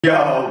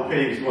Yo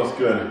peeps, what's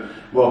good?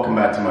 Welcome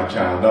back to my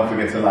channel. Don't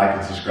forget to like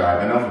and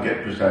subscribe, and don't forget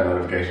to push that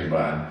notification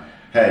button.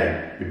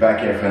 Hey, we're back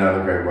here for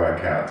another great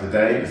workout.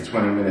 Today is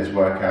 20 minutes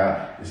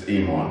workout. It's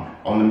EMON.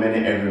 On the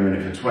minute, every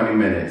minute for 20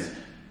 minutes,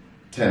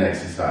 10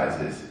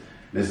 exercises.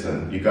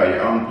 Listen, you got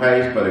your own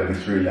pace, but it'll be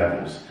 3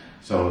 levels.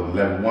 So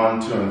level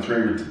 1, 2, and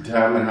 3 will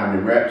determine how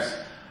many reps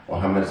or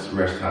how much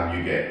rest time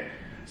you get.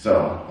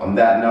 So on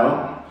that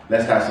note,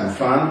 let's have some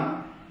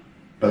fun,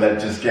 but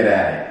let's just get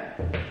at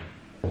it.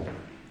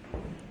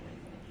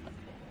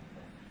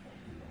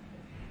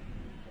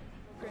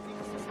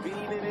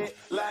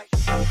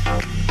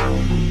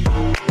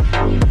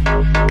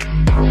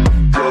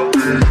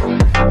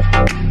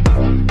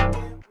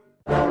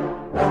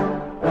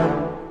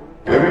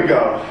 Here we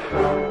go.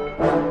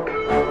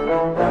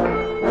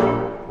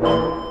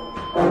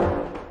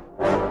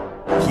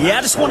 Yeah,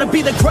 I just wanna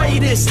be the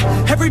greatest.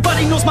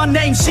 Everybody knows my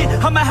name, shit.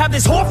 I'ma have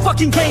this whole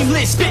fucking game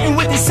list, spitting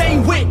with the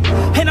same wit,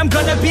 and I'm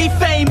gonna be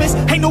famous.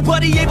 Ain't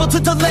nobody able to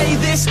delay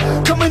this.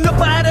 Coming up,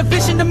 I had a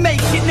vision to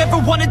make it. Never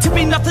wanted to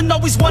be nothing,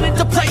 always wanted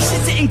to play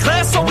shit. Sit in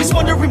class, always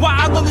wondering why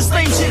I love this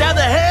lame shit. How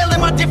the hell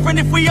am I different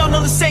if we all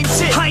know the same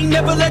shit? I ain't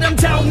never let them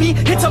doubt me,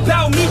 it's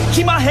about me.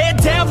 Keep my head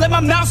down, let my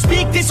mouth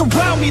speak. They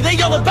surround me,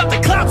 they all about the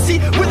clout. See,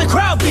 where the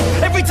crowd be.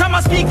 Every time I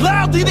speak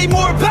loudly, they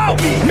more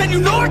about me. Man, you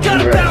know I got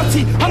a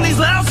bounty on these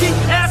lousy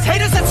ass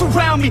haters that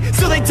surround me.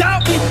 So they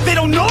doubt me, they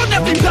don't know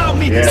nothing about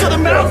me. So the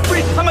mouth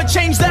free, I'ma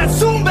change that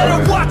soon. Better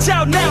watch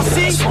out now,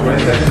 see?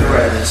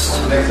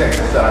 Next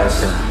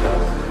exercise.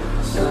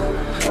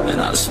 And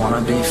I just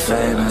wanna be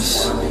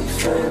famous.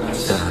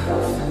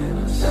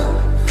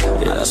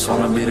 Yeah, I just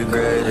wanna be the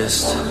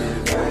greatest.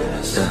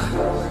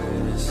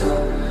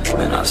 Yeah.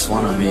 Man, I just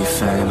wanna be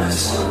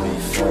famous.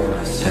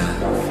 Yeah.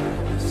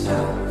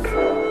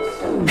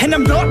 And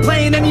I'm not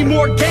playing any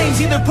more games.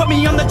 Either put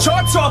me on the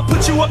charts or I'll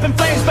put you up in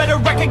flames. Better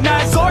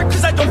recognize art,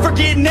 cause I don't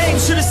forget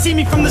names. Should've seen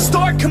me from the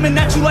start, coming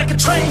at you like a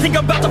train. Think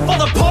I'm about to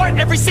fall apart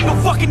every single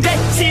fucking day.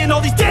 Seeing all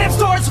these damn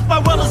stars with my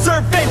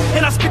well-deserved fame.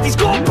 And I spit these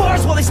gold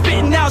bars while they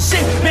spitting out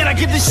shit. Man, I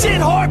give this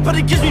shit hard, but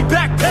it gives me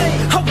back pain.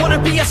 I wanna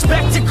be a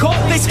spectacle,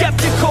 they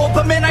skeptical,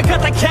 but man, I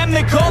got that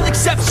chemical,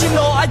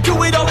 exceptional. I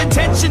do it all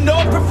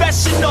intentional,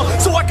 professional,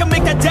 so I can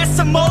make that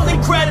decimal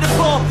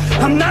incredible.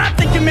 I'm not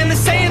thinking, man, they're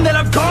saying that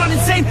I've gone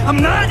insane. I'm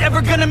not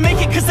ever gonna make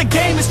it cause the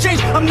game has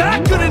changed. I'm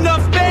not good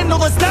enough, man, no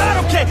that's not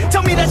okay.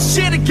 Tell me that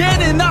shit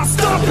again and I'll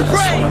stop your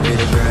brain. I just wanna be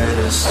the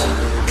greatest.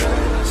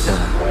 Yeah.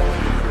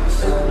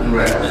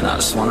 And I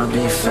just wanna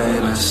be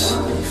famous.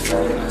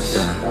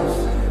 Yeah.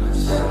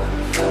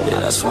 Yeah, I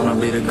just wanna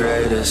be the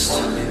greatest.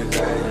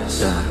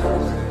 Yeah.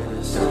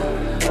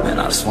 Man,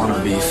 I just wanna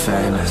be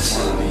famous.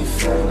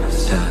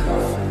 Yeah.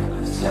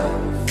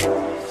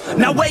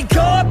 Now wake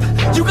up,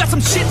 you got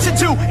some shit to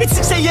do. It's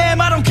 6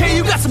 AM, I don't care,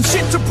 you got some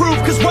shit to prove.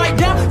 Cause right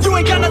now, you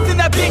ain't got nothing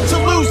that big to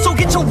lose. So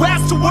get your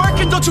ass to work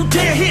and don't you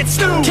dare hit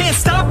snooze. Can't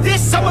stop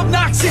this, I'm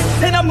obnoxious.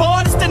 And I'm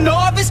honest and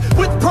novice,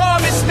 with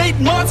promise.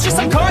 Made monstrous,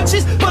 I'm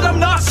conscious, but I'm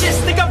nauseous.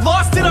 Think I've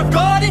lost it, I've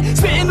got it.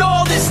 Spitting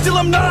all this, still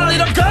I'm not it,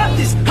 I've got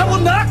this. I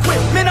will not quit,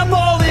 man, I'm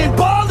all in.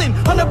 Ballin',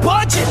 on a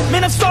budget,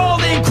 man, I'm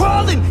stalling.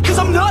 Crawling, cause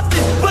I'm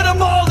nothing, but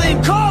I'm all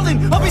in.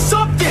 Calling, I'll be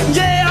something,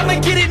 yeah, I'ma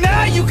get it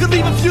now. You can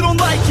leave if you don't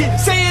like it.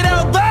 Say it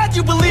out loud,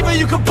 you believe it,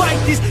 you can bite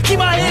this. Keep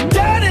my head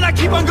down and I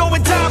keep on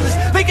going timeless.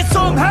 Make it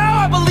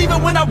somehow, I believe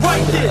it when I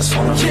write this. I just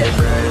wanna be the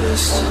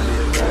greatest.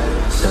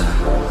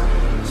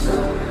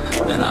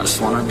 Yeah. And I just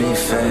wanna be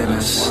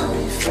famous.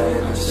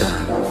 Yeah.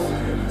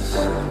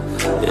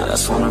 Yeah, I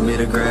just wanna be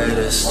the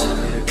greatest.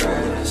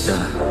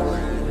 Yeah.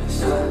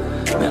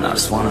 Man, I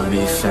just wanna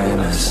be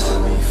famous.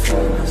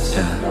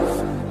 Yeah.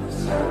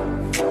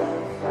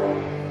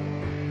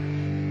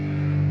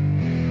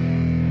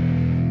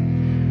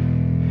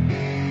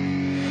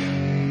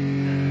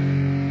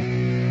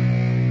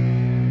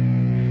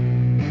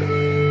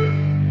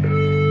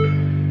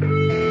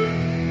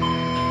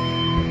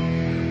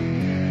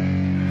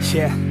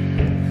 Yeah,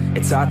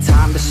 it's our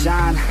time to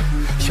shine.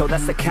 Yo,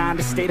 that's the kind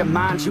of state of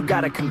mind you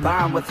gotta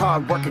combine with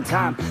hard work and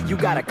time. You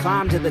gotta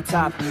climb to the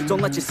top. Don't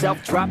let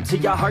yourself drop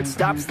till your heart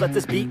stops. Let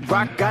this beat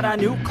rock. Got a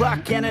new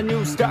clock and a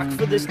new stock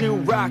for this new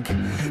rock.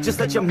 Just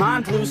let your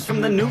mind loose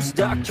from the new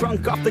stock.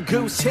 Drunk off the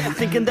goose, yeah.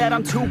 Thinking that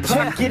I'm too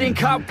pop. Getting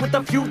caught with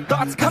a few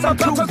thoughts cause I'm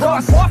too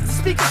lost. Off the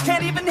speakers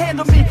can't even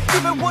handle me.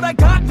 Even what I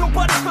got,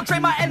 nobody's gonna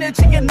drain my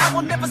energy. And I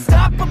will never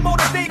stop, I'm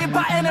motivated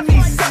by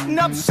enemies. Setting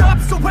up shop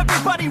so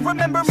everybody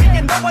remember me.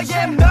 And no, I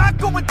am not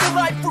going through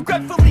life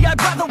regretfully. I'd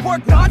rather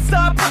work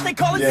non-stop, what they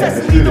call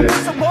incessantly. The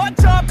reason one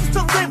job is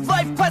to live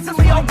life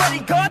pleasantly. Already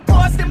got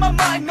lost in my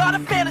mind, not a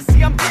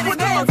fantasy. I'm getting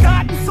there.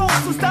 Forgotten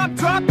souls, so stop,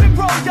 drop, and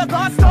roll. You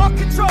lost all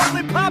control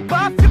and pop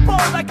off your ball.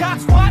 I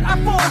got squat,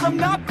 I fall. I'm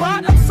not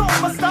bought, I'm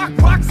sold. My stock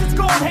rocks, it's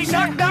gold. Hey,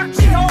 knock, knock,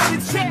 she home.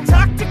 It's shit,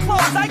 talk to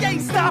close. I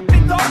ain't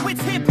stopping though.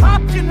 It's hip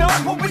hop, you know,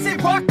 or is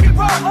it rock and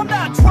roll? I'm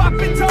not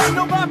dropping down,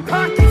 no, my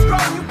pocket's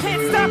grown. You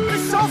can't stop the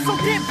show, so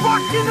get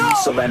rockin' on.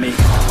 So let me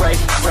break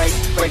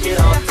it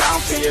all down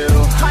for you.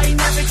 I ain't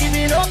never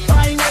giving up,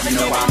 I ain't never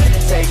giving up.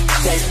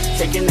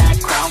 Taking that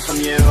crown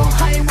from you.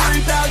 I ain't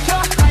worried about you,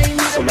 I ain't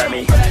never. So let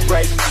me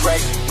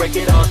break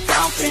it all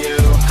down for you.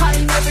 I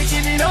ain't never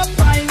giving up,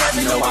 I ain't never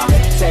giving up.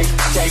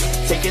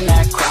 Taking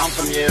that crown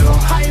from you.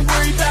 I ain't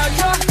worried about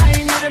you, I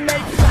ain't never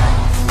make it.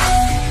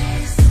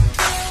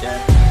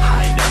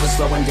 I ain't never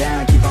slowing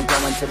down, keep on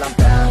going till I'm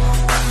down.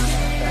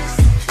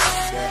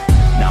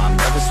 No, I'm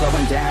never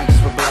slowing down, cause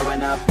we're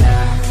blowing up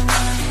now.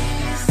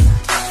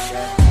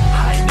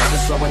 I ain't never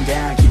slowing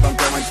down, keep on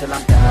going till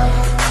I'm down.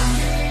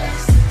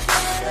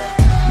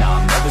 No,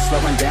 I'm never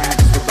slowing down,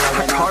 cause we're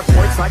blowing up. I carve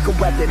words like a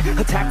weapon,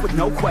 attack with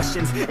no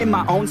questions. In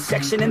my own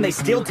section and they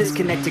still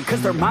disconnected,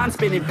 cause their mind's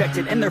been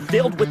infected and they're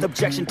filled with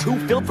objection. Too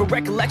filled for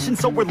recollection,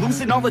 so we're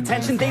losing all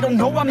attention. They don't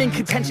know I'm in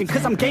contention,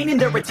 cause I'm gaining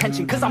their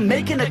attention, cause I'm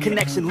making a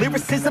connection.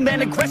 Lyricism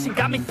and aggression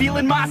got me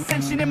feeling my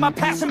ascension. In my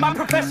passion, my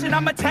profession,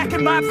 I'm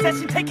attacking my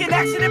obsession, taking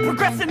action and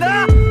progressing.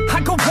 I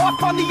go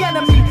off on the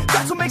enemy,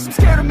 that's what makes them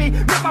scared of me.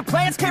 Make my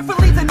plans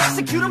carefully, then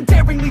execute them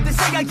daringly. They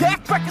say I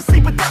act recklessly,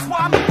 but that's why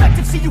I'm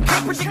effective. See, you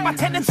can't predict my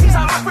tendencies,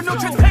 I offer no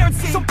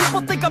transparency. Some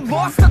people think I'm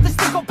lost, others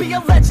think I'll be a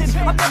legend.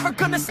 I'm never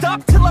gonna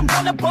stop till I'm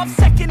one above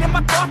second. And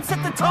my thoughts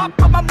at the top,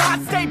 but my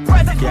mind stay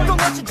present. Don't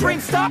let your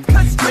dreams stop,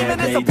 cause dreaming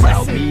is a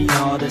blessing. They tell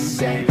me all the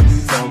same,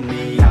 told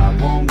me I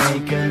won't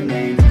make a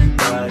name,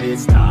 but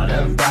it's not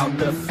about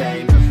the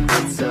fame,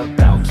 it's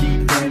about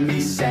keeping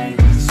me sane.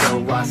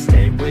 So I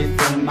stay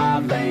within my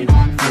lane,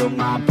 feel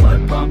my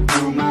blood pump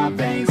through my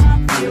veins,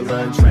 feel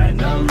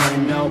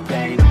adrenaline, no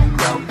pain.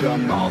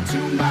 Welcome all to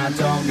my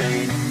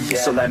domain.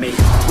 So let me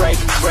break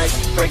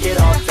it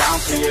all down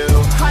for you.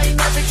 I ain't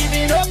never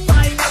giving up,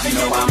 I ain't never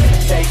giving up. I'm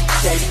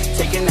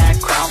taking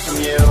that crown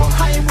from you.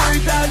 I ain't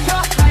worried about you,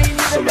 I ain't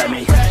never. So let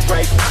me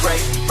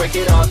break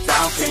it all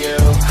down for you.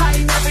 I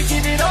ain't never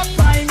giving up,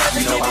 I ain't never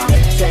giving up. I'm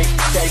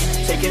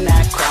taking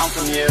that crown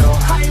from you.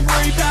 I ain't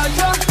worried about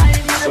you, I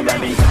ain't never. So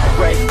let me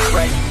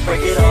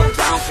break it all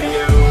down for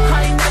you.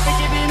 I ain't never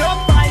giving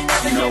up, I ain't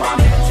never giving up.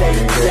 I'm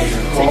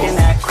taking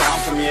that crown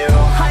from you.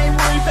 I ain't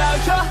worried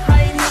about you,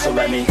 I ain't never. So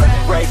let me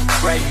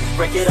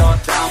break it all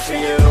down for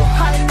you.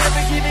 I ain't never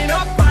giving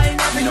up, I ain't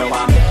never giving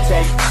up. I'm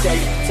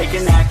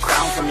taking that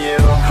crown from you.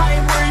 I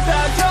ain't worried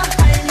about you,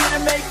 I ain't here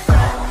to make friends.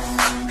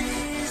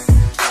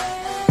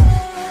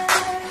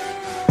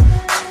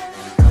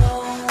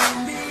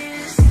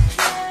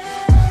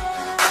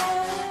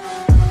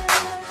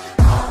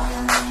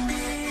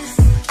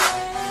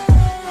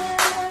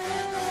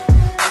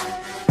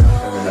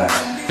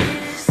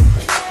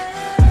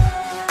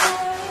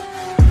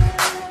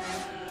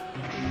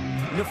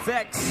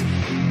 Effects.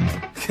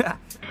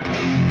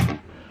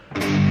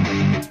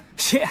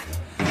 Yeah.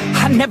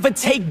 I never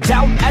take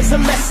doubt as a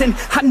lesson,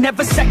 I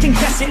never second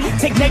guess it.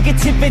 Take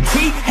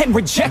negativity and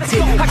reject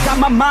it. I got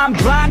my mind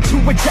blind to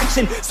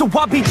rejection, so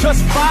I'll be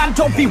just fine.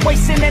 Don't be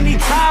wasting any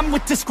time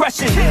with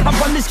discretion. I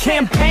run this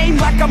campaign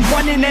like I'm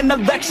running an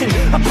election.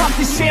 I pop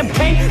this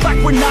champagne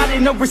like we're not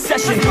in a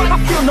recession. I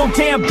feel no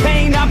damn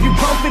pain,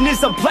 ibuprofen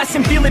is a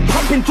blessing. Feel it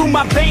pumping through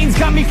my veins,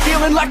 got me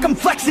feeling like I'm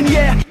flexing,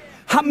 yeah.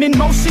 I'm in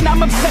motion,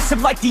 I'm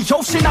obsessive like the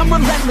ocean, I'm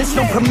relentless.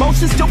 No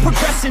promotion, still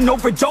progressing,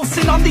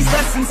 overdosing on these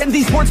lessons. And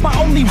these words my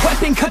only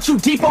weapon, cut you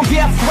deep, oh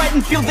yeah, I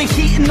threaten. Feel the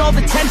heat and all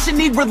the tension,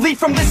 need relief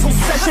from this whole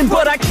session.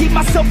 But I keep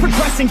myself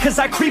progressing, cause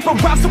I creep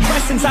around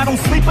suppressants. I don't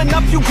sleep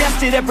enough, you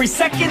guessed it, every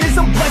second is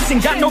a blessing.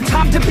 Got no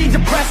time to be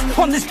depressed,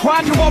 on this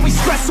grind you always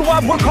stress. So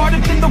I work harder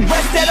than the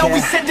rest, that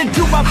always said to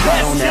do my best.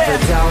 I don't ever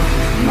doubt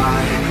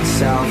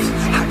myself,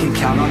 I can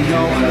count on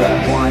no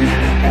one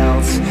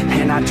else.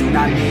 And I do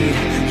not need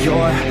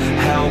your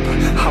help,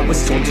 I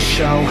was told to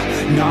show,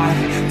 not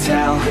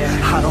tell.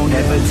 I don't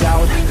ever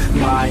doubt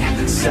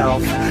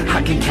myself,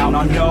 I can count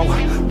on no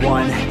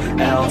one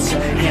else.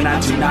 And I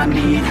do not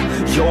need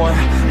your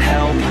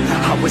help,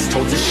 I was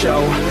told to show,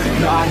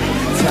 not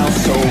tell.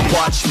 So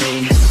watch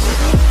me.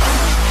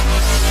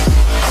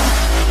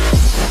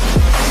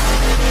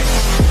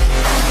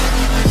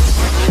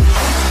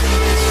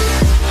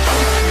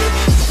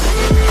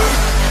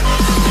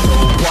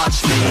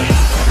 Watch me.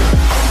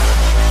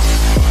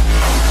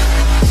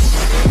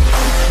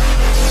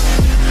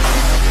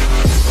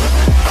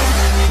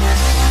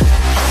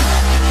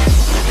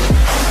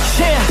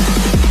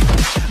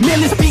 Man,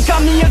 this beat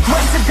got me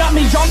aggressive, got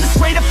me on the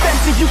straight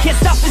offensive. You can't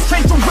stop this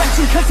train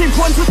direction, cause it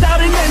runs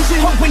without an engine.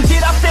 Oh, when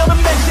did I fail to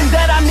mention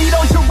that I need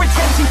all your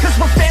attention? Cause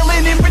we're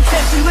failing in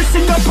retention,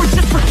 listen up or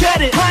just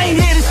forget it. I ain't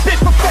here to spit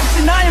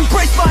perfection, I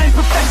embrace my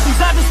imperfections.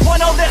 I just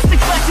want all that's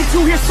neglected to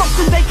hear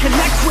something they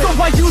connect with. So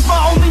I use my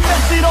only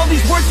method, all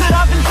these words that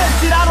I've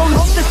invented. I don't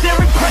hope that they're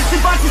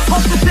impressive, I just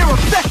hope that they're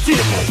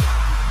effective.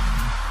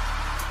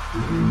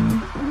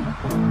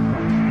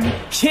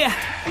 Yeah.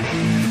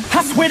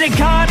 I swear to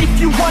God, if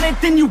you want it,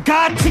 then you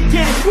got to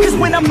get it. Cause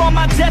when I'm on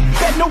my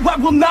deathbed, no, I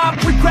will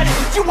not regret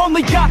it. You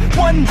only got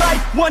one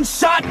life, one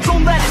shot,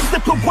 don't let it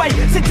slip away.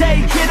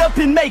 Today, get up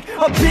and make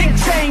a big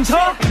change,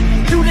 huh?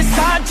 You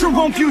decide your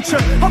own future,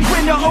 a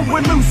winner or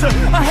a loser,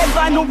 a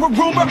headline or a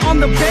rumor, on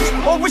the bench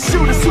or a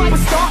shooter,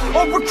 superstar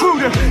or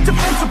recruiter,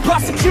 defensive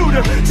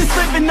prosecutor, just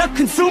living a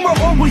consumer,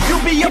 or will you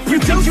be a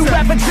producer? If you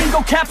have a dream,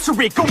 go capture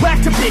it, go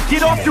activate,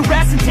 get off your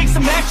ass and take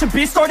some action,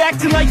 bitch. Start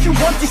acting like you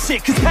want this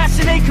shit, cause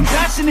passion ain't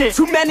compassionate.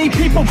 Too many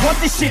people want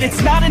this shit,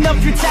 it's not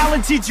enough you're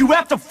talented, you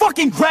have to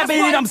fucking grab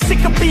it. I'm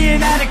sick of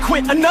being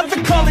adequate,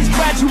 another college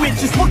graduate,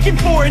 just looking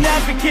for an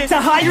advocate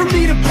to hire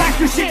me to pack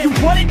your shit. You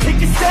want it,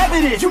 take a stab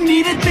at it, you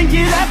need it, then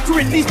get after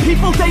it. These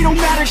people, they don't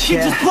matter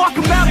shit, just block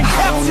them out and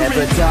capture it. I don't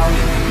ever doubt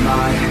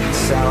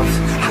myself,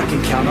 I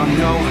can count on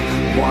no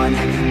one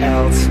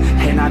else,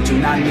 and I do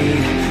not need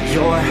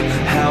your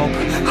help.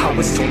 I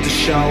was told to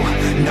show,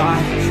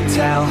 not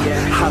tell.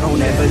 I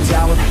don't ever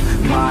doubt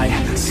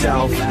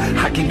myself,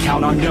 I can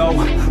count on no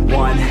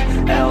one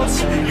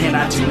else, and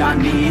I do not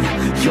need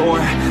your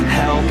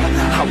help.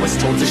 I was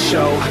told to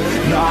show,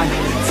 not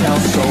tell,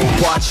 so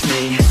watch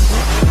me.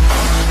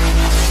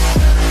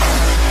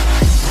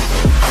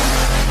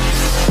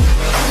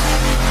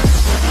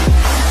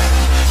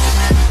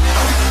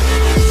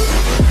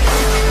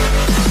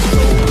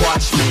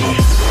 Watch me.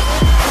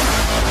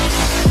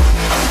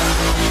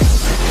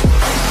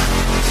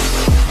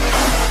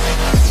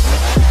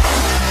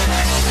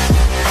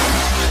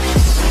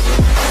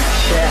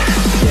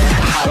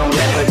 I don't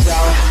ever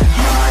doubt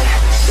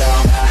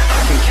myself,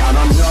 I can count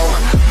on no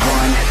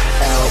one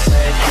else,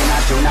 and I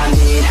do not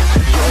need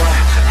your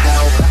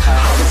help. I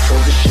was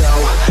told to show,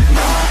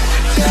 not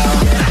tell.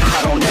 I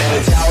don't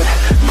ever doubt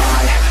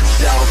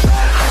myself,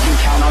 I can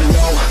count on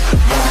no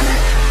one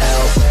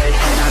else,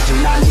 and I do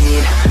not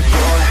need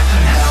your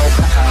help.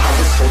 I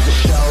was told to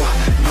show,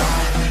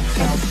 not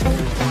tell. So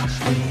watch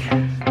me.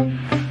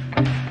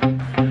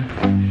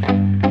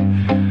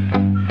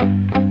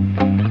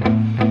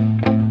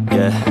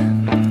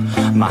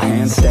 My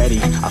hands steady,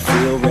 I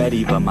feel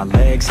ready, but my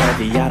legs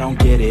heavy, I don't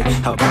get it.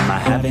 How come I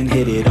haven't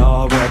hit it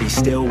already?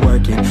 Still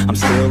working, I'm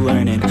still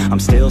learning, I'm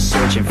still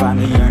searching,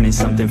 finally earning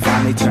something,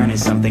 finally turning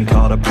something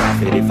called a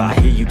profit. If I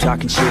hear you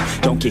talking shit,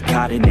 don't get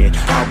caught in it.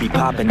 I'll be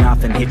popping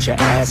off and hit your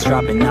ass,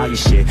 dropping all your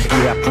shit.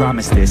 Yeah, I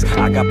promise this,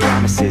 I got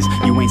promises,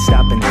 you ain't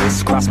stopping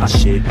this. Cross my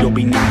shit, you'll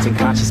be knocked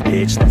unconscious,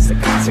 bitch. That's the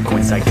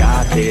consequence, I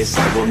got this,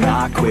 I will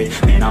not quit.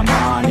 Man, I'm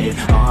on it,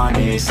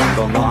 honest, I'm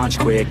gonna launch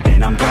quick,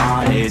 then I'm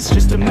gone. It's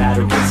just a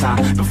matter of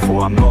time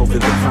before I'm over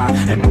the prime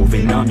and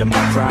moving under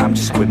my prime.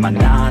 Just quit my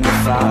 9 to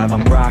 5,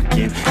 I'm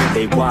rocking and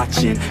they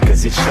watching,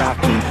 cause it's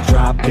shocking.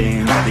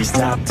 Dropping all these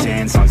top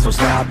 10 songs, so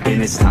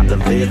stopping. It's time to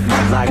live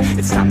my life,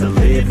 it's time to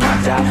live,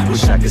 not die.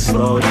 Wish I could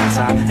slow down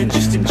time and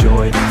just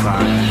enjoy the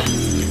climb.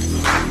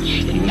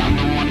 And I'm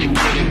the one to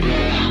get it, bro.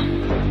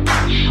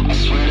 I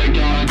swear to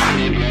God I get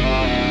it,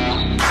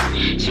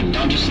 bro. So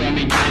don't just let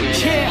me get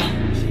it.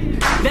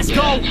 Yeah, let's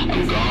go. I'm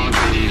gonna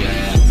get it,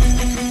 yeah.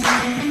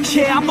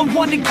 Yeah, I'm the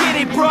one to get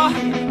it, bruh.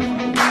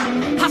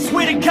 I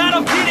swear to God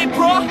I'll get it,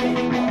 bruh.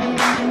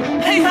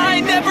 Hey, I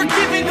ain't never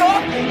giving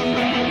up.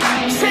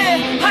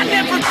 Yeah, I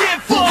never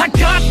give up. I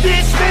got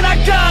this, man, I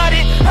got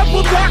it. I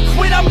will not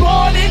quit, I'm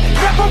on it.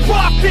 Never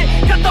off it.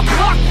 Got the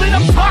block lit,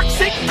 I'm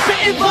toxic.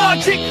 Spitting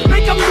logic,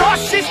 make them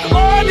nauseous.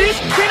 Honest,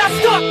 can I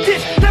stop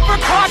this? Never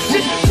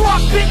cautious,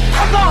 drop it.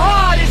 I'm the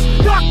hardest.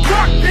 Knock,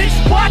 knock, bitch,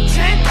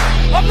 watching.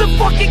 I'm the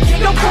fucking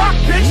king of rock,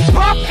 bitch.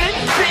 Poppin',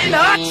 spitting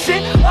hot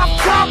shit. Off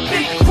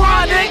topic,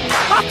 chronic.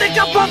 I think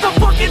I'm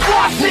motherfucking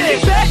lost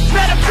it. Back,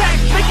 matter of fact,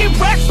 making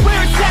racks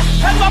where it's at.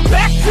 Have my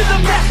back to the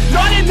mat,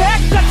 not an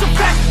act, that's a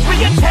fact. We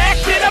attack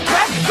in a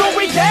back, no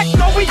react,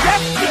 no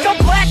react. Think I'm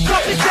black,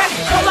 off his back.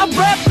 All I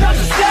rap, not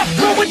a step,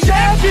 throw a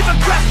jab, give a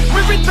crap.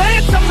 We're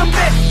advanced, I'm the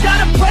man.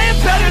 Got a plan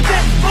better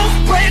than most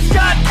brands.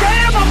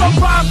 Goddamn, I'm a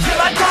rhyme till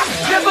I die.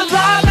 Never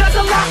lie, that's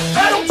a lie.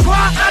 I don't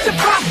try, I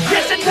defy.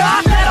 Yes and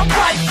not, that I'm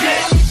right,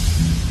 yeah.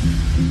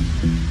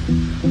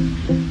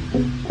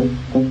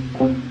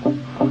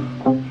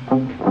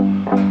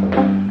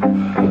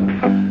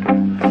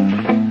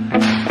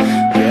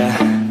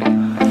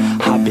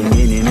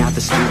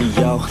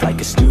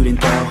 Like a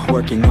student though,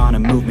 working on a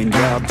movement,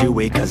 yeah, I'll do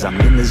it cause I'm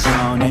in the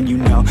zone. And you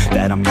know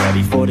that I'm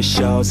ready for the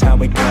shows. How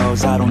it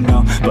goes, I don't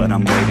know, but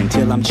I'm waiting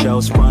till I'm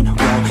chose. Front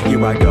row,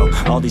 here I go.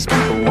 All these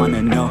people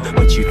wanna know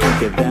what you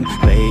think of them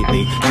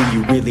lately. Do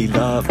you really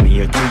love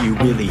me or do you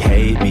really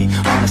hate me?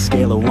 On a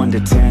scale of 1 to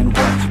 10,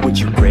 what would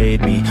you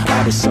grade me?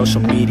 All this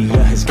social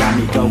media has got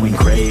me going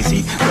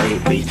crazy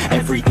lately.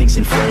 Everything's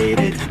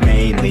inflated,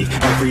 mainly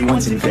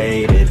everyone's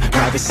invaded.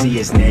 Privacy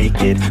is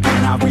naked,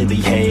 man, I really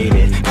hate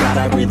it. God,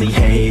 I really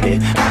hate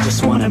it. I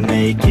just wanna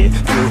make it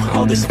through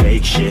all this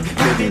fake shit.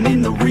 Living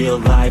in the real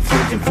life,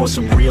 looking for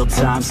some real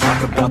times.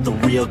 Talk about the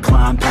real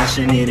climb,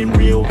 passionate in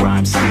real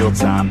rhymes. Steal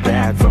time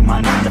back from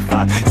my 9 to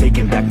 5,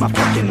 taking back my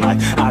fucking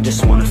life. I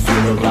just wanna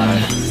feel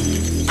alive.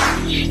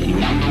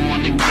 And I'm the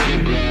one to get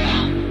it,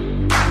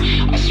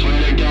 bro. I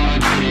swear to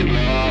God I get it,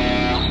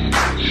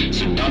 bro.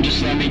 So don't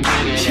just let me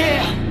get it.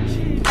 Yeah.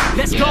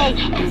 Let's go.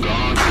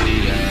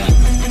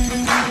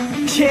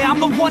 Yeah, I'm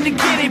the one to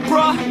get it,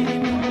 bruh.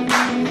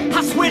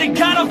 I swear to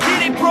God I'll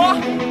get it,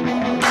 bruh.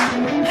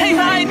 Hey,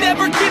 I ain't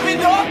never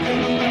giving up.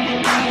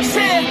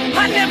 Yeah,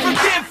 I never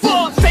give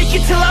up. Fake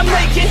it till I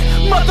make it.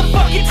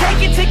 Motherfucking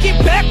take it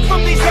back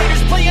from these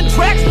haters. Playing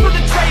tracks for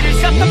the traitors.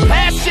 Got the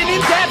passion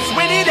and that's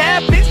when it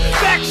happens.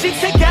 Factions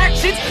take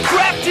actions,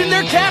 drafting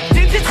their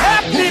captains. It's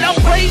happening, I'm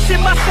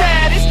raising my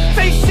status,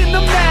 facing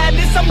the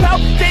madness. I'm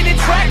out gaining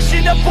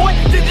traction, avoid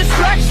the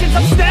distractions.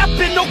 I'm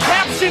snapping, no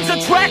captions,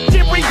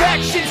 attracting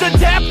reactions.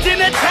 Adapting,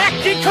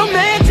 attacking,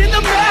 commanding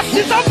the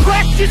masses. I'm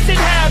practicing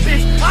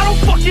habits, I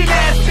don't fucking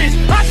ask this,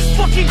 I just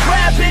fucking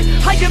grab it.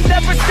 I am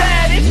never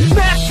static,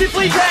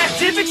 massively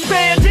active,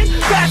 expanding,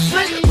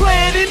 backslid,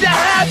 planning to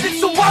have it.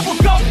 So I will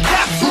go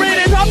capture it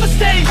and I'ma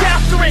stay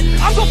after it.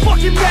 I'm gonna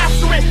fucking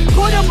master it,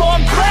 put them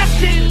on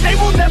blast it. They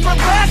will never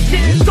last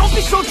it, don't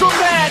be so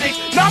dramatic.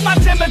 Not my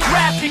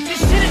demographic, this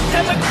shit is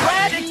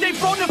democratic. They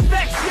vote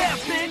effects, yeah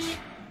bitch.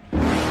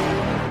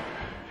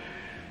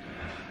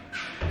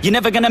 You're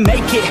never gonna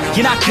make it,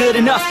 you're not good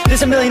enough.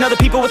 There's a million other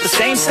people with the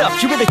same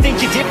stuff. You really think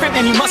you're different?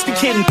 Man, you must be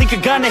kidding. Think you're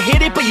gonna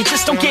hit it, but you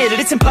just don't get it.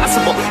 It's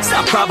impossible, it's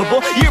not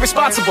probable, you're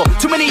irresponsible.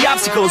 Too many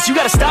obstacles, you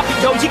gotta stop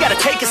it, yo. You gotta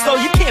take it slow,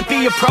 you can't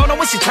be a pro, don't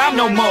waste your time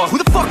no more. Who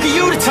the fuck are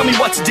you to tell me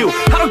what to do?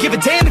 I don't give a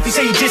damn if you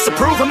say you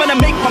disapprove. I'm gonna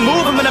make my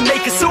move, I'm gonna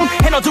make it soon.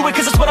 And I'll do it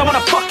cause it's what I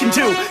wanna fucking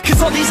do.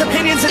 Cause all these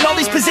opinions and all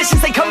these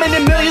positions, they come in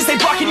millions, they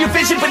blocking your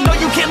vision. But no,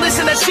 you can't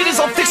listen, that shit is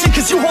all fiction.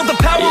 Cause you hold the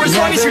power as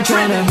long as you're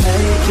dreaming.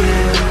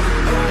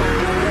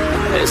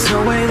 There's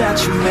no way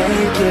that you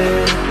make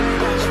it.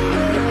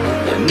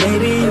 And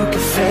maybe you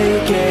can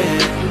fake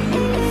it,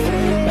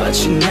 but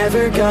you're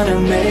never gonna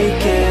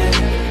make it.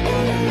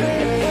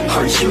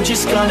 Aren't you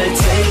just gonna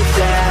take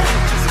that?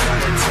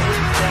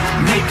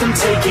 Make them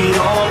take it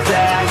all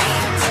back.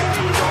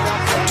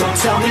 Don't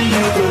tell me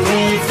you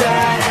believe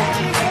that.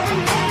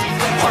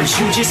 Aren't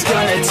you just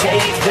gonna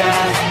take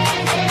that?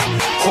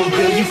 Or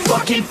will you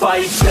fucking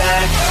fight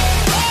back?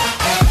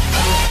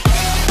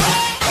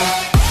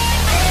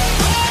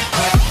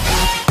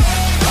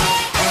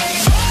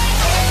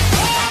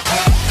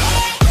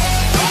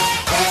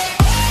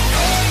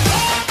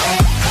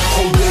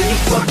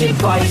 Fucking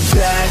fight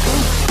back.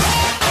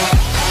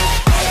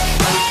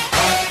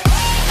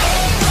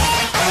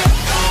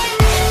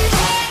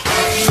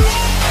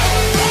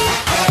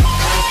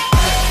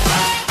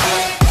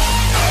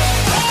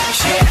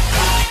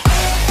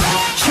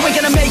 You ain't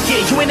gonna make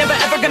it, you ain't never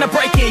ever gonna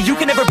break it. You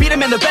can never beat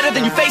them and they're better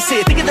than you face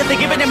it. Thinking that they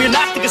give a damn, you're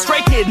not thinking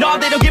straight, kid. No,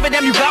 they don't give a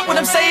damn, you got what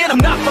I'm saying?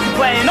 I'm not fucking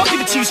playing, I'll give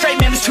it to you straight,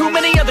 man. There's too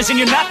many others and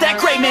you're not that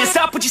great, man.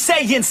 Stop what you're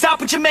saying, stop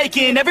what you're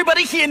making.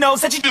 Everybody here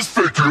knows that you just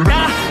faking.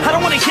 Nah, I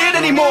don't wanna hear it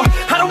anymore,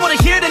 I don't wanna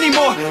hear it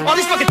anymore. All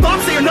these fucking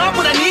thoughts, they are not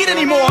what I need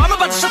anymore. I'm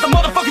about to shut the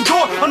motherfucking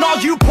door on all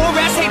you poor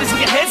ass haters with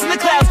your heads in the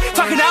clouds,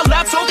 talking out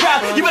loud so proud.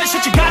 You better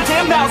shut your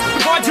goddamn mouth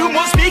before I do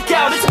more speak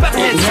out. It's about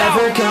to head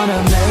south. You're never gonna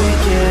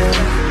make it.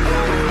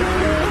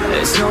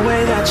 There's no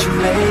way that you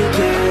make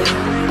it.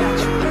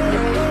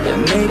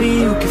 And maybe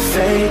you can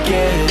fake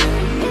it,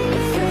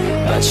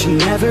 but you're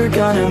never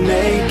gonna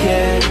make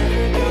it.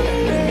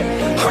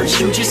 Aren't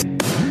you just...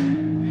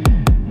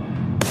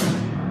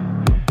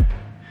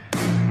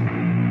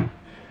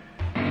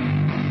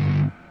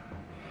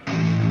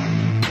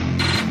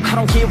 I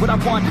don't get what I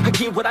want, I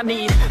get what I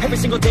need. Every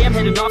single day I'm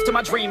heading off to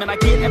my dream, and I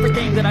get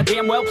everything that I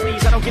damn well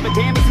please. I don't give a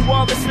damn if you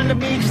all listening to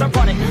me, cause I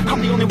run it.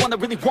 I'm the only one that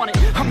really want it,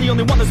 I'm the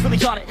only one that's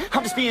really on it.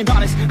 I'm just being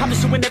honest, I'm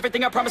just doing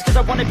everything I promise, cause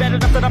I want it bad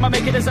enough that I'ma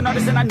make it as an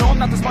artist. And I know I'm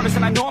not the smartest,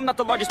 and I know I'm not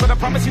the largest, but I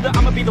promise you that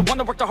I'ma be the one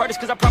that worked the hardest.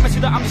 Cause I promise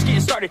you that I'm just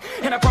getting started,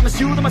 and I promise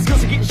you that my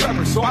skills are getting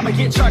sharper. So I'ma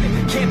get charted,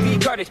 can't be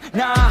guarded.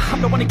 Nah, I'm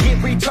the one to get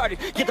retarded.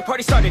 Get the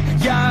party started,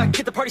 yeah,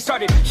 get the party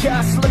started.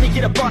 Yeah, so let me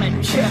get up on it,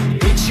 yeah.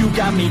 Bitch, you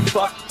got me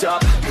fucked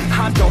up,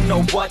 I don't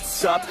know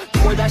what's up.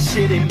 Pour that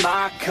shit in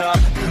my cup,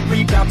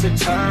 we bout to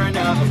turn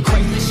up.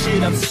 Crank this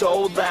shit up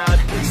so loud,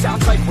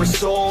 sounds like we're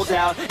sold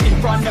out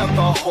in front of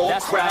a whole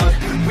crowd.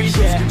 We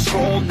lose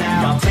control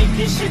now, I'll take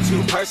this shit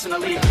too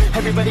personally.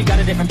 Everybody got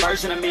a different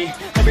version of me,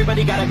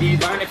 everybody gotta be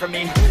learning from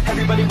me.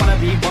 Everybody wanna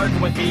be working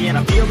with me, and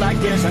I feel like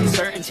there's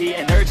uncertainty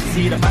and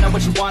urgency to find out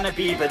what you wanna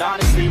be. But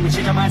honestly, we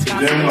change our minds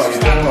constantly, so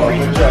stop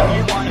breathing where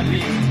you wanna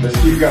be.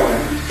 Let's keep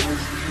going.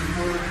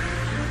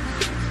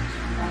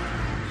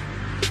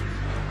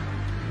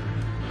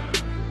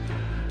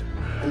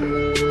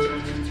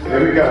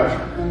 Here we go.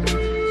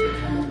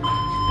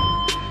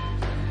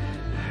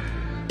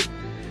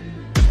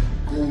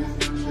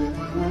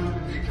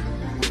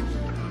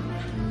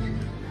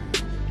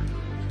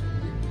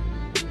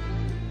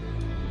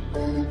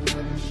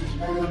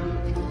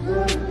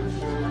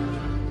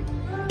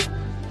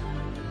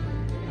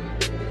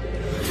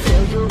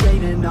 Failure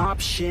ain't an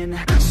option,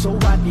 so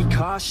I'd be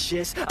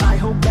cautious. I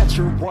hope that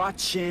you're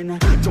watching,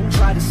 don't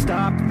try to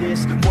stop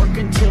this. Work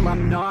until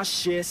I'm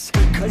nauseous,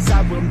 cause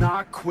I will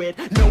not quit.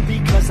 No,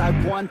 because I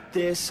want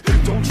this,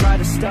 don't try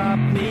to stop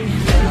me.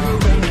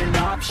 Failure ain't an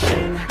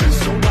option,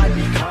 so I'd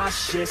be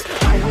cautious.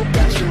 I hope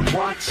that you're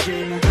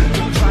watching,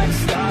 don't try to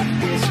stop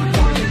this.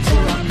 Work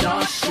until I'm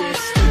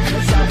nauseous,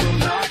 cause I will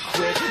not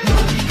quit, no,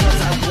 because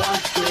I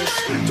want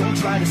this. Don't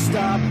try to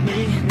stop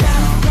me now.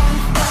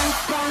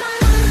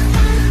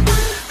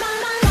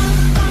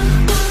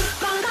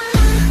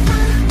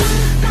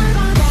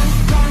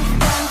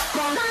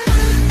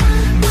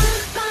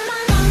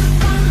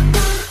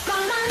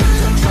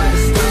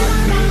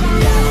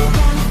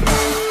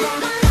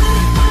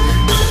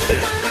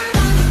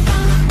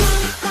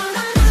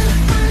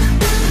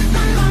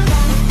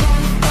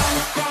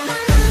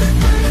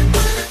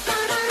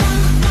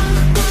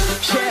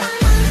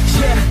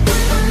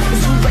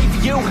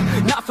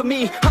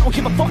 I don't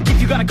give a fuck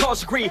if you got a college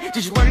degree.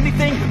 Did you learn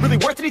anything? Really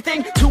worth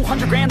anything?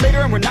 200 grand later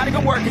and we're not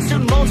even working.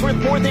 Student loans worth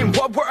more than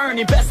what we're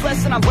earning. Best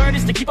lesson I learned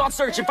is to keep on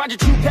searching. Find your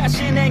true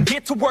passion and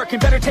get to work.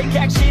 And better take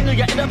action or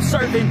you end up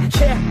serving.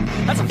 Yeah,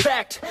 that's a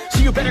fact. So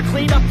you better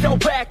clean up your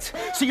act.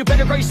 So you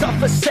better grow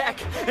yourself a sack.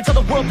 And tell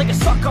the world they can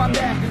suck on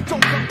that.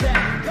 Don't come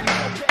back.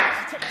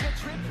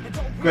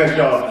 Great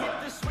job.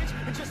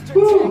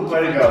 Woo,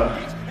 way to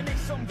go.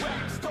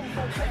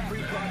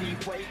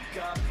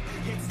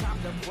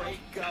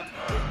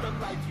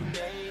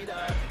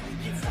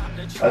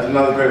 That's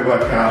another great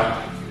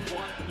workout.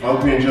 I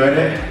hope you enjoyed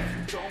it.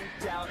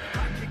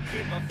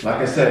 Like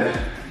I said,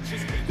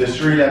 there's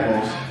 3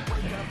 levels.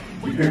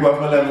 You pick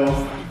whatever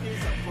level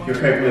you're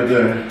capable of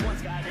doing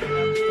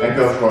and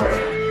go for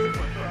it.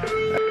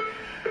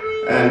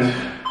 And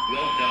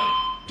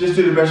just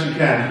do the best you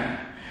can.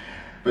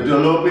 But do a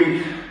little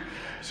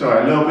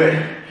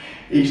bit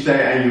each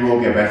day and you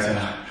will get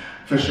better,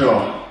 for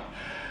sure.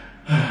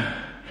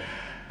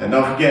 And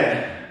don't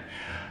forget,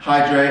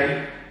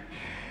 hydrate,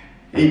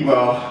 eat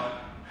well.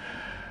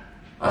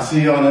 I'll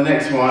see you on the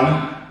next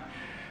one.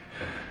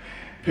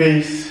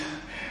 Peace,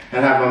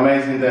 and have an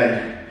amazing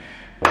day.